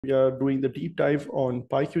We are doing the deep dive on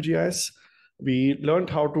PyQGIS. We learned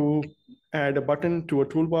how to add a button to a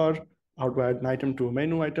toolbar, how to add an item to a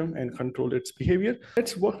menu item and control its behavior.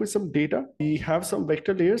 Let's work with some data. We have some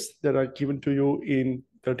vector layers that are given to you in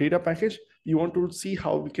the data package. You want to see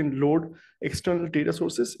how we can load external data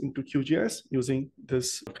sources into QGIS using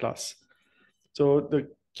this class. So the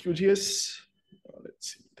QGIS,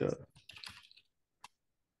 let's see,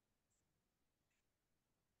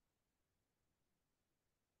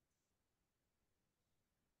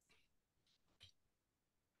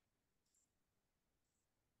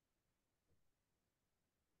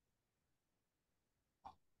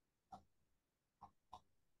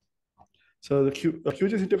 So the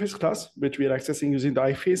QGIS interface class, which we are accessing using the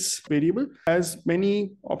iFace variable, has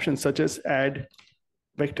many options such as add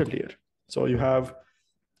vector layer. So you have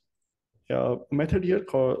a method here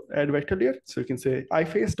called add vector layer. So you can say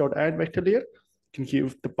iFace.add vector layer. You can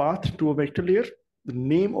give the path to a vector layer, the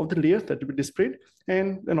name of the layer that will be displayed,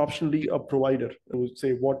 and then optionally a provider. I would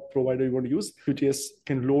say what provider you want to use. QGIS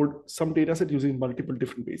can load some data set using multiple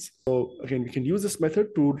different ways. So again, we can use this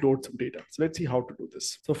method to load some data. So let's see how to do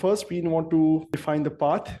this. So first we want to define the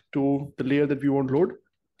path to the layer that we want to load.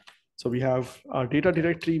 So we have our data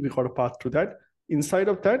directory, we got a path to that. Inside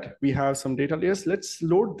of that, we have some data layers. Let's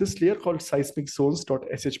load this layer called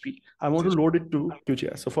seismiczones.shp. I want to load it to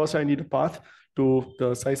QGIS. So first I need a path to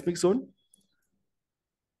the seismic zone.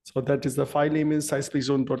 So that is the file name is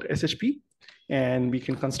seismiczone.shp, and we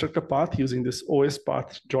can construct a path using this os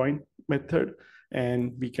path join method,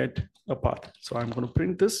 and we get a path. So I'm going to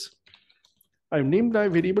print this. I've named my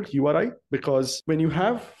variable URI because when you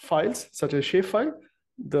have files such as shapefile,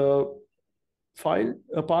 the file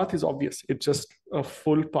path is obvious. It's just a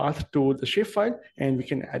full path to the shapefile, and we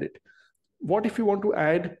can add it. What if you want to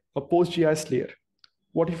add a PostGIS layer?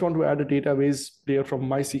 What if you want to add a database layer from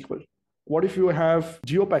MySQL? What if you have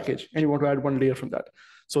GeoPackage and you want to add one layer from that?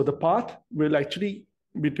 So the path will actually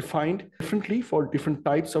be defined differently for different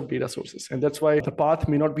types of data sources. And that's why the path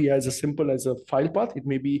may not be as simple as a file path. It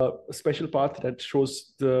may be a special path that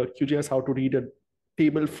shows the QGIS how to read a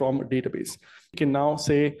table from a database. You can now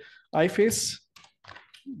say iFace.add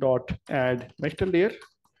vector layer,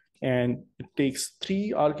 and it takes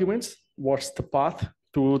 3 arguments. What's the path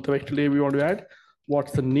to the vector layer we want to add?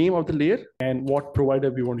 What's the name of the layer? And what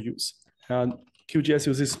provider we want to use. And QGIS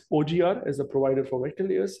uses OGR as a provider for vector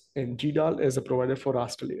layers and GDAL as a provider for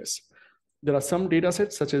raster layers. There are some data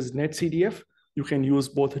sets such as NetCDF. You can use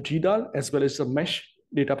both GDAL as well as a mesh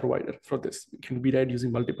data provider for this. It can be read using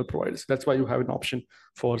multiple providers. That's why you have an option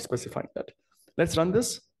for specifying that. Let's run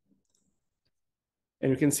this.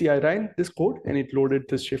 And you can see I ran this code and it loaded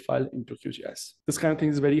this shapefile into QGIS. This kind of thing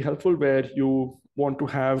is very helpful where you want to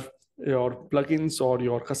have your plugins or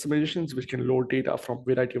your customizations which can load data from a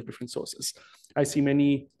variety of different sources. I see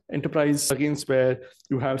many enterprise plugins where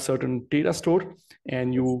you have certain data stored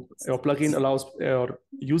and your plugin allows your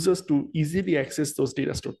users to easily access those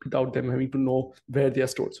data stored without them having to know where they are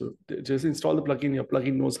stored. So just install the plugin, your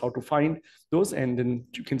plugin knows how to find those, and then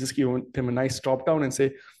you can just give them a nice drop down and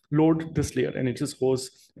say, load this layer, and it just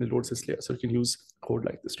goes and loads this layer. So you can use code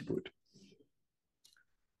like this to do it.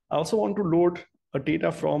 I also want to load a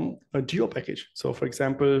data from a GeoPackage. So for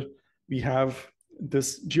example, we have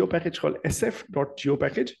this GeoPackage called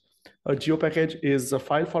sf.geopackage. A GeoPackage is a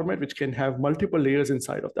file format which can have multiple layers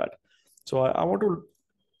inside of that. So I want to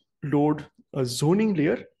load a zoning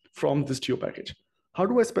layer from this GeoPackage. How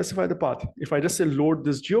do I specify the path? If I just say load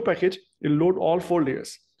this GeoPackage, it'll load all 4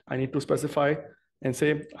 layers. I need to specify and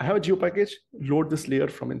say, I have a GeoPackage, load this layer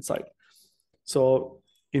from inside. So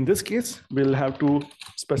in this case, we'll have to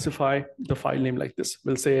specify the file name like this.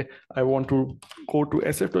 We'll say, I want to go to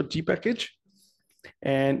sf.gpackage.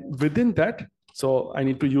 And within that, so I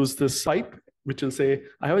need to use this pipe, which will say,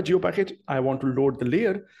 I have a GeoPackage. I want to load the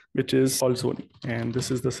layer, which is called zoning. And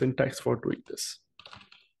this is the syntax for doing this.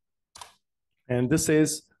 And this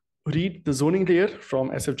says, read the zoning layer from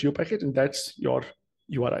SF GeoPackage, and that's your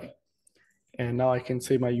URI. And now I can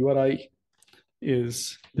say my URI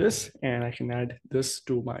is this, and I can add this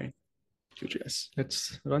to my QGIS.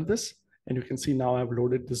 Let's run this. And you can see now I've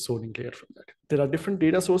loaded the zoning layer from that. There are different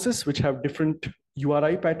data sources which have different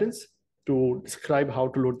URI patterns to describe how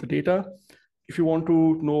to load the data. If you want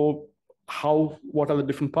to know what are the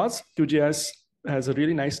different paths, QGIS has a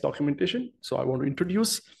really nice documentation. So I want to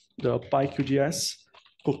introduce the PyQGIS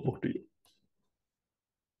cookbook to you.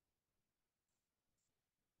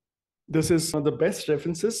 This is one of the best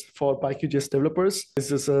references for PyQGIS developers.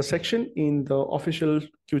 This is a section in the official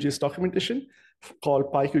QGIS documentation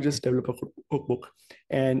called PyQGIS Developer Cookbook.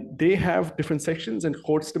 And they have different sections and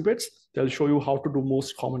code snippets. They'll show you how to do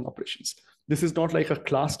most common operations. This is not like a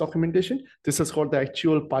class documentation. This is called the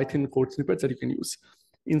actual Python code snippets that you can use.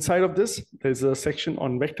 Inside of this, there's a section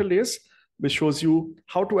on vector layers, which shows you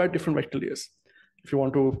how to add different vector layers. If you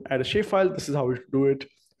want to add a shapefile, this is how you should do it.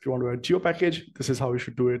 If you want to add GeoPackage, this is how you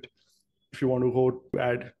should do it. If you want to go to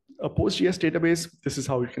add a PostGIS database, this is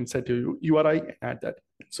how you can set your URI and add that,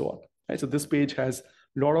 and so on. Right? So this page has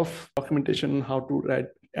a lot of documentation on how to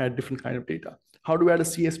add different kind of data. How to add a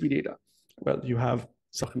CSV data? Well, you have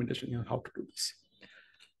documentation on how to do this.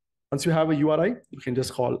 Once you have a URI, you can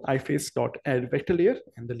just call iface.add vector layer,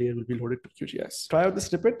 and the layer will be loaded to QGIS. Try out the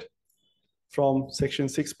snippet from section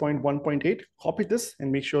 6.1.8. Copy this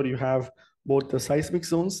and make sure you have both the seismic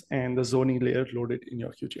zones and the zoning layer loaded in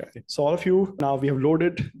your QGIS. So all of you, now we have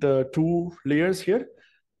loaded the two layers here.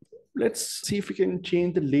 Let's see if we can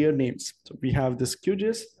change the layer names. So we have this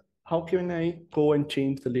QGIS. How can I go and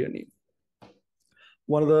change the layer name?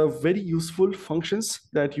 One of the very useful functions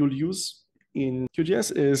that you'll use in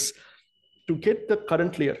QGIS is to get the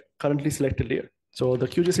current layer, currently selected layer. So the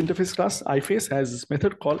QGIS interface class iface has this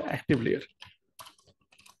method called active layer.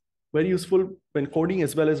 Very useful when coding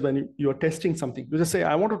as well as when you're testing something. You just say,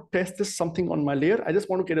 I want to test this something on my layer. I just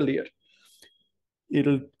want to get a layer.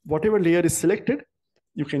 Whatever layer is selected,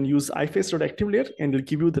 you can use iface.active layer and it'll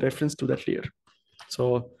give you the reference to that layer.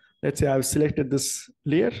 So let's say I've selected this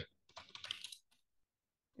layer.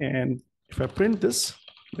 And if I print this,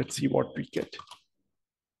 let's see what we get.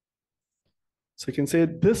 So you can say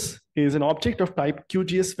this is an object of type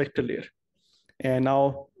QGIS vector layer. And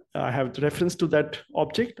now I have the reference to that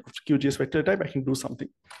object of QGIS vector type. I can do something.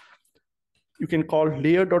 You can call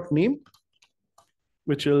layer.name,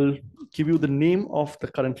 which will give you the name of the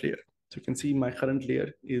current layer. So you can see my current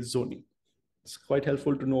layer is zoning. It's quite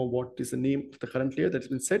helpful to know what is the name of the current layer that's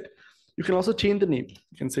been set. You can also change the name.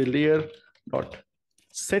 You can say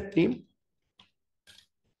layer.set name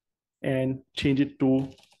and change it to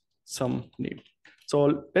some name.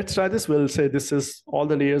 So let's try this. We'll say this is all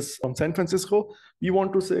the layers from San Francisco. We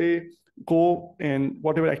want to say go and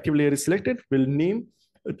whatever active layer is selected, we'll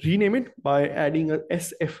rename it by adding a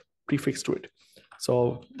SF prefix to it.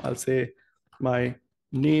 So I'll say my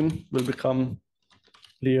name will become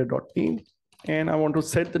layer.name, and I want to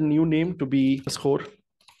set the new name to be _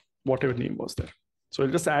 whatever name was there. So I'll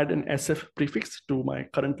just add an SF prefix to my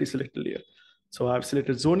currently selected layer. So I've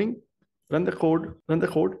selected zoning, run the code,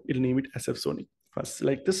 it'll name it SF zoning. If I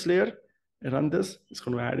select this layer and run this, it's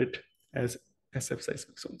going to add it as SF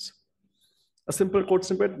seismic zones. A simple code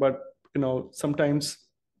snippet, but sometimes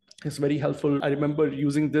it's very helpful. I remember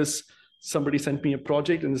using this. Somebody sent me a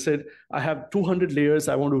project and they said, I have 200 layers.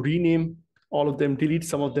 I want to rename all of them, delete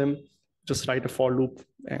some of them, just write a for loop,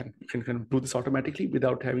 and you can kind of do this automatically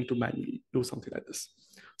without having to manually do something like this.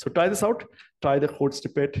 So try this out. Try the code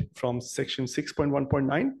snippet from section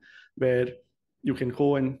 6.1.9, where you can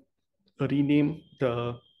go and rename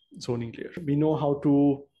the zoning layer. We know how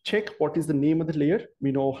to check what is the name of the layer.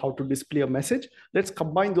 We know how to display a message. Let's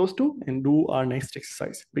combine those two and do our next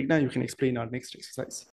exercise. Vigna, you can explain our next exercise.